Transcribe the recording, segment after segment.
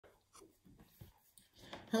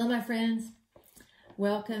Hello, my friends.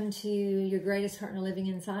 Welcome to Your Greatest Partner Living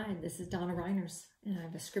Inside. This is Donna Reiners, and I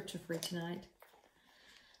have a scripture for you tonight,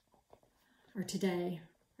 or today,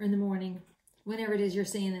 or in the morning, whenever it is you're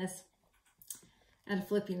seeing this, out of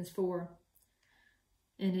Philippians 4,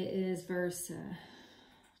 and it is verse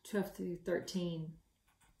 12 through 13.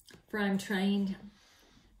 For I'm trained,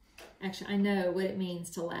 actually, I know what it means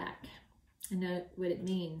to lack. I know what it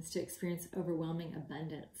means to experience overwhelming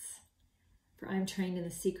abundance. For I am trained in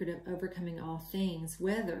the secret of overcoming all things,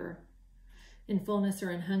 whether in fullness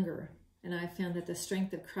or in hunger. And I have found that the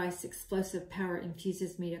strength of Christ's explosive power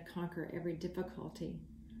infuses me to conquer every difficulty.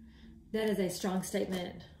 That is a strong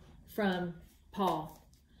statement from Paul.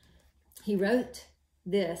 He wrote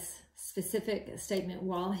this specific statement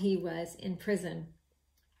while he was in prison.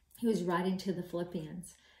 He was writing to the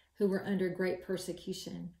Philippians, who were under great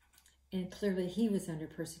persecution. And clearly he was under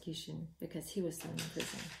persecution because he was thrown in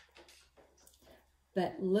prison.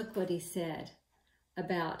 But look what he said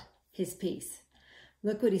about his peace.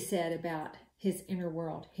 Look what he said about his inner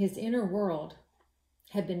world. His inner world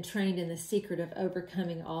had been trained in the secret of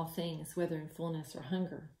overcoming all things, whether in fullness or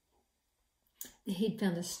hunger. He'd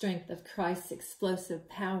found the strength of Christ's explosive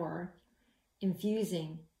power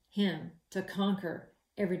infusing him to conquer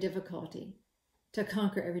every difficulty. To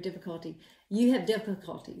conquer every difficulty. You have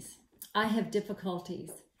difficulties. I have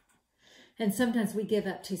difficulties. And sometimes we give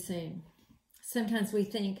up too soon. Sometimes we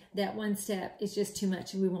think that one step is just too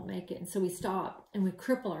much and we won't make it. And so we stop and we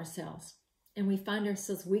cripple ourselves and we find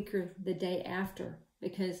ourselves weaker the day after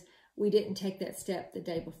because we didn't take that step the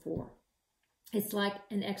day before. It's like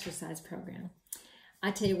an exercise program.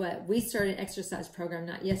 I tell you what, we started an exercise program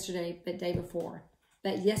not yesterday, but day before.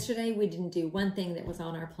 But yesterday we didn't do one thing that was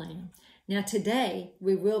on our plan. Now today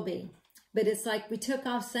we will be. But it's like we took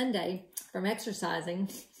off Sunday from exercising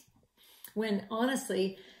when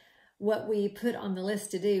honestly, what we put on the list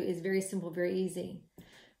to do is very simple, very easy.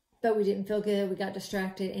 But we didn't feel good. We got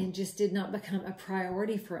distracted and just did not become a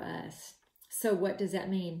priority for us. So what does that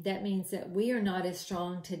mean? That means that we are not as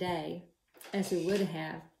strong today as we would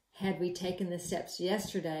have had we taken the steps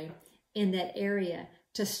yesterday in that area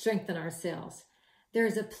to strengthen ourselves. There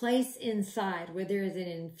is a place inside where there is an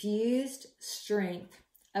infused strength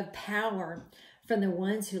of power from the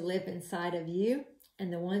ones who live inside of you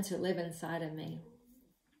and the ones who live inside of me.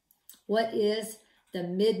 What is the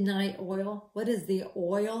midnight oil? What is the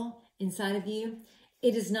oil inside of you?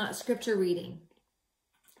 It is not scripture reading.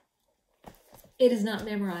 It is not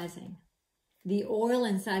memorizing. The oil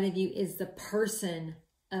inside of you is the person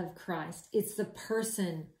of Christ. It's the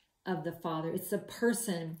person of the Father. It's the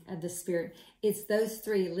person of the Spirit. It's those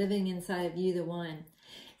three living inside of you, the one.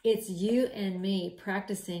 It's you and me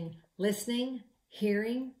practicing listening,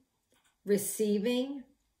 hearing, receiving,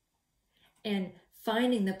 and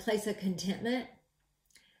finding the place of contentment,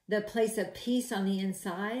 the place of peace on the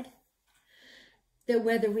inside, that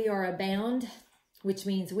whether we are abound, which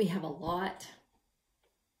means we have a lot,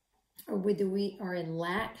 or whether we are in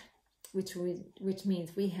lack, which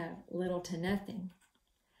means we have little to nothing,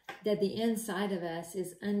 that the inside of us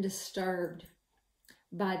is undisturbed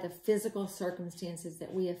by the physical circumstances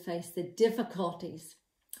that we have faced, the difficulties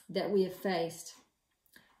that we have faced.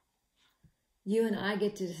 You and I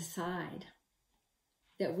get to decide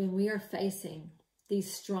that when we are facing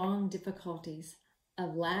these strong difficulties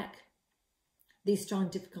of lack, these strong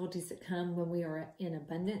difficulties that come when we are in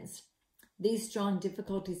abundance, these strong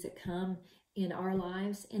difficulties that come in our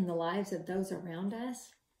lives, in the lives of those around us,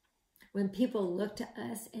 when people look to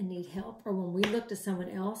us and need help, or when we look to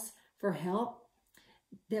someone else for help,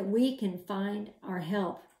 that we can find our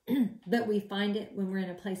help, but we find it when we're in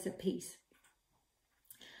a place of peace.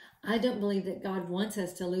 I don't believe that God wants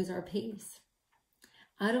us to lose our peace.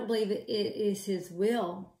 I don't believe it is His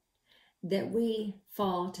will that we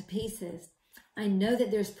fall to pieces. I know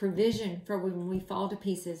that there's provision for when we fall to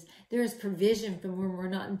pieces. There is provision for when we're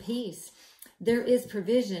not in peace. There is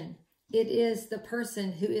provision. It is the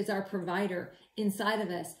person who is our provider inside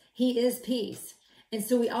of us. He is peace. And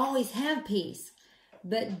so we always have peace.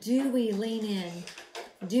 But do we lean in?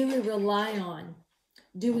 Do we rely on?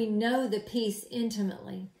 Do we know the peace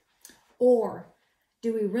intimately? Or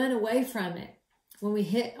do we run away from it when we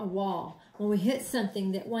hit a wall, when we hit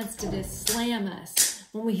something that wants to just slam us,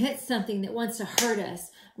 when we hit something that wants to hurt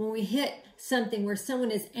us, when we hit something where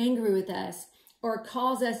someone is angry with us or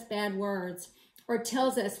calls us bad words or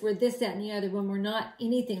tells us we're this, that, and the other when we're not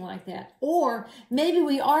anything like that. Or maybe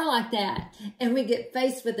we are like that and we get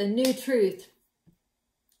faced with a new truth.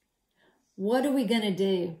 What are we going to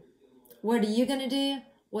do? What are you going to do?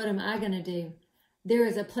 What am I going to do? There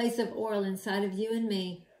is a place of oil inside of you and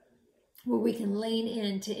me where we can lean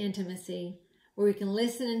into intimacy, where we can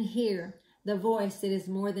listen and hear the voice that is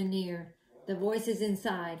more than near. The voice is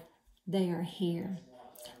inside. They are here.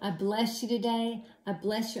 I bless you today. I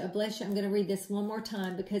bless you. I bless you. I'm going to read this one more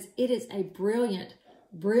time because it is a brilliant,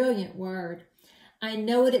 brilliant word. I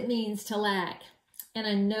know what it means to lack, and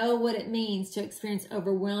I know what it means to experience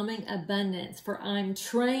overwhelming abundance, for I'm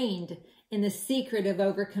trained in the secret of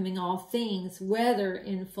overcoming all things, whether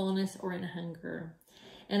in fullness or in hunger.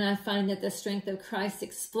 And I find that the strength of Christ's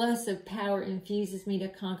explosive power infuses me to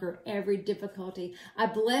conquer every difficulty. I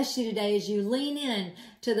bless you today as you lean in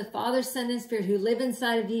to the Father, Son, and Spirit who live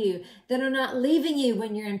inside of you, that are not leaving you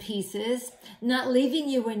when you're in pieces, not leaving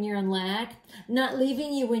you when you're in lack, not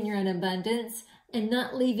leaving you when you're in abundance, and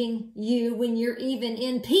not leaving you when you're even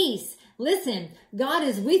in peace. Listen, God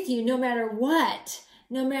is with you no matter what.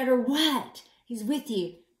 No matter what, He's with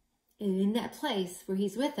you. And in that place where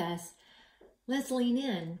He's with us, let's lean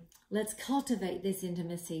in. Let's cultivate this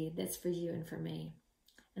intimacy that's for you and for me.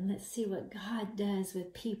 And let's see what God does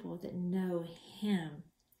with people that know Him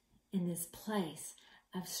in this place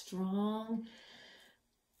of strong,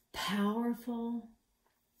 powerful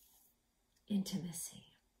intimacy.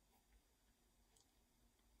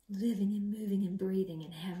 Living and moving and breathing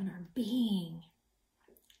and having our being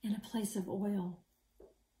in a place of oil.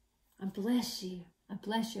 I bless you. I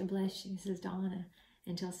bless you. I bless you. This is Donna.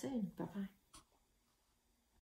 Until soon. Bye-bye.